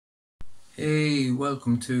Hey,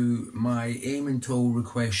 welcome to my Eamonn Toal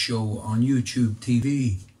request show on YouTube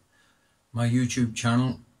TV, my YouTube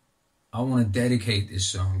channel. I want to dedicate this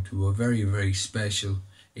song to a very, very special,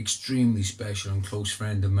 extremely special and close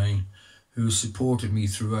friend of mine who supported me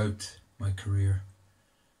throughout my career.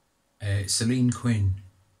 Celine Quinn.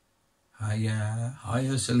 Hiya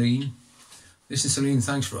Celine. Listen Celine,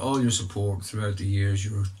 thanks for all your support throughout the years.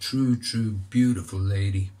 You're a true, beautiful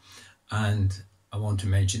lady. And I want to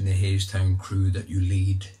mention the Haystown crew that you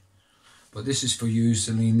lead. But this is for you,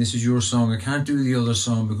 Celine. This is your song. I can't do the other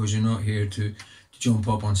song because you're not here to jump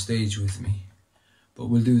up on stage with me. But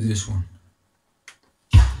we'll do this one.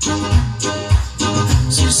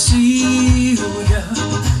 Cecelia,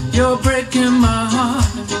 you're breaking my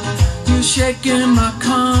heart. You're shaking my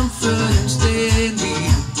confidence daily.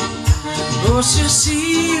 Oh,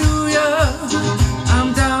 Cecelia,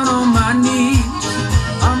 I'm down on my knees.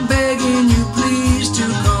 I'm begging you, please, to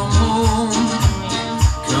come home.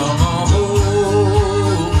 Come on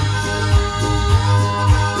home.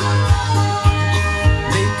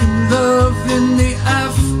 Making love in the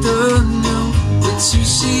afternoon with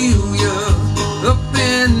Cecelia up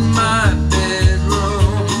in my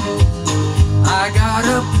bedroom. I got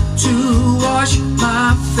up to wash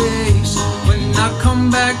my face. When I come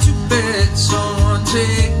back to bed, someone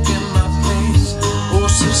taking my place. Oh,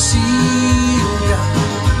 Cecelia,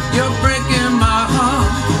 you're breaking my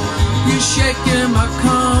heart. You're shaking my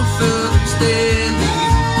confidence daily.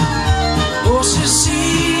 Oh,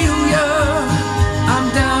 Cecelia, I'm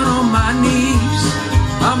down on my knees.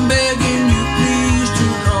 I'm begging you, please, to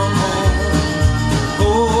come home.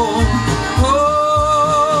 Home, home.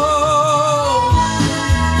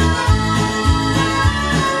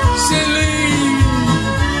 Celine.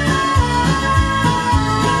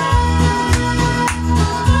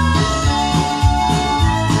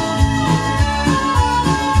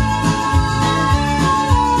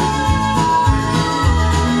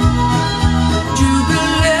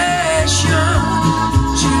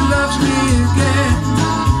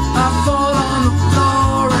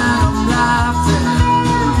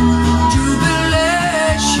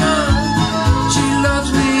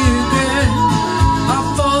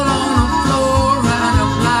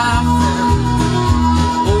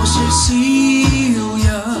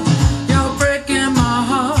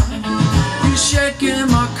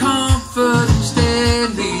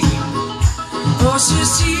 Oh,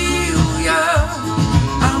 Cecelia,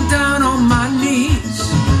 I'm down on my knees.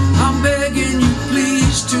 I'm begging you,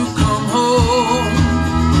 please, to come home.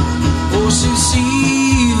 Oh,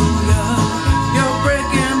 Cecelia, you're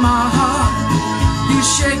breaking my heart. You're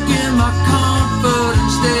shaking my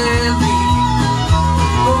confidence daily.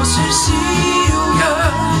 Oh, Cecelia,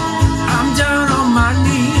 I'm down on my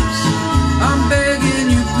knees. I'm begging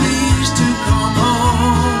you, please, to come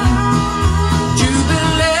home.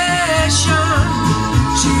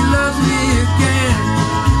 She loves me again.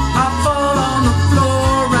 I fall on the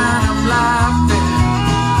floor and I'm laughing.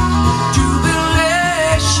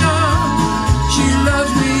 Jubilation. She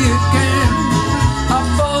loves me again. I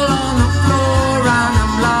fall on the floor and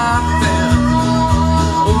I'm laughing.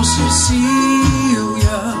 Oh,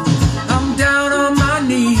 Cecelia, I'm down on my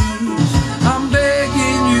knees. I'm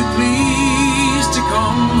begging you, please, to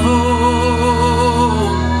come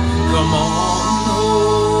home. Come on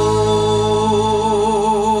home.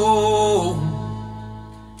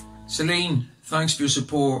 Celine, thanks for your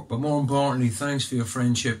support, but more importantly, thanks for your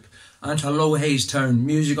friendship. And hello Haystown,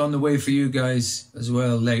 music on the way for you guys as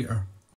well later.